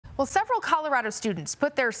Well, several Colorado students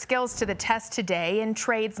put their skills to the test today in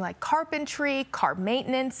trades like carpentry, car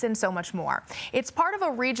maintenance, and so much more. It's part of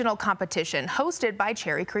a regional competition hosted by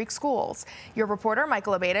Cherry Creek Schools. Your reporter,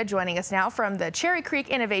 Michael Abeyta, joining us now from the Cherry Creek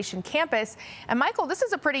Innovation Campus. And Michael, this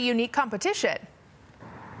is a pretty unique competition.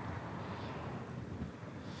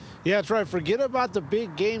 Yeah, that's right. Forget about the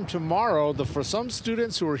big game tomorrow. For some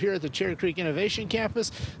students who are here at the Cherry Creek Innovation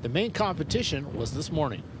Campus, the main competition was this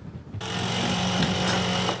morning.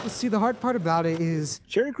 See, the hard part about it is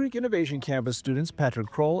Cherry Creek Innovation Campus students Patrick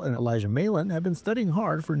Kroll and Elijah Malin have been studying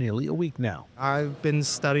hard for nearly a week now. I've been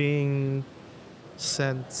studying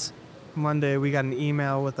since Monday. We got an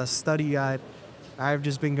email with a study guide. I've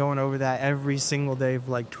just been going over that every single day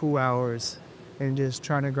for like 2 hours and just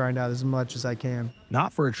trying to grind out as much as I can.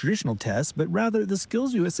 Not for a traditional test, but rather the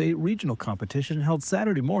Skills USA regional competition held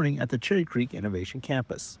Saturday morning at the Cherry Creek Innovation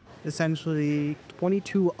Campus. Essentially,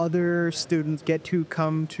 22 other students get to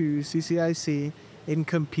come to CCIC and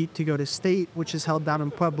compete to go to state, which is held down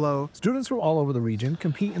in Pueblo. Students from all over the region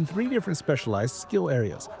compete in 3 different specialized skill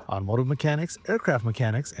areas: automotive mechanics, aircraft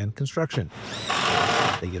mechanics, and construction.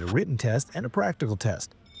 They get a written test and a practical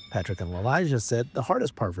test. Patrick and Elijah said the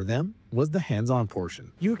hardest part for them was the hands-on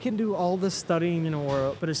portion. You can do all the studying in the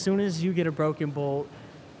world, but as soon as you get a broken bolt,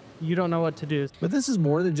 you don't know what to do. But this is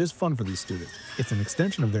more than just fun for these students. It's an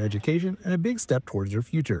extension of their education and a big step towards their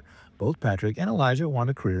future. Both Patrick and Elijah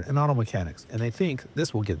want a career in auto mechanics, and they think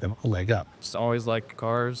this will give them a leg up. Just always liked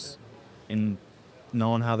cars and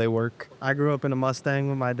knowing how they work. I grew up in a Mustang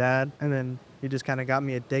with my dad, and then he just kind of got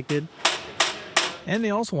me addicted. And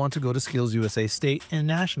they also want to go to Skills USA state and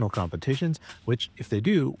national competitions, which, if they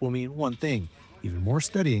do, will mean one thing: even more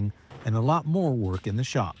studying and a lot more work in the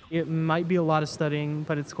shop. It might be a lot of studying,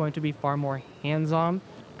 but it's going to be far more hands-on,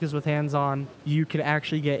 because with hands-on, you can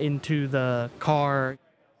actually get into the car.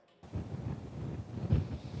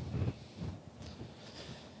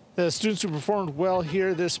 The students who performed well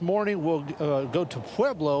here this morning will go to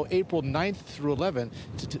Pueblo April 9th through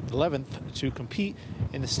 11th to compete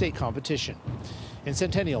in the state competition. In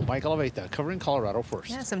Centennial, Michael Abeyta, covering Colorado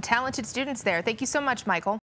First. Yeah, some talented students there. Thank you so much, Michael.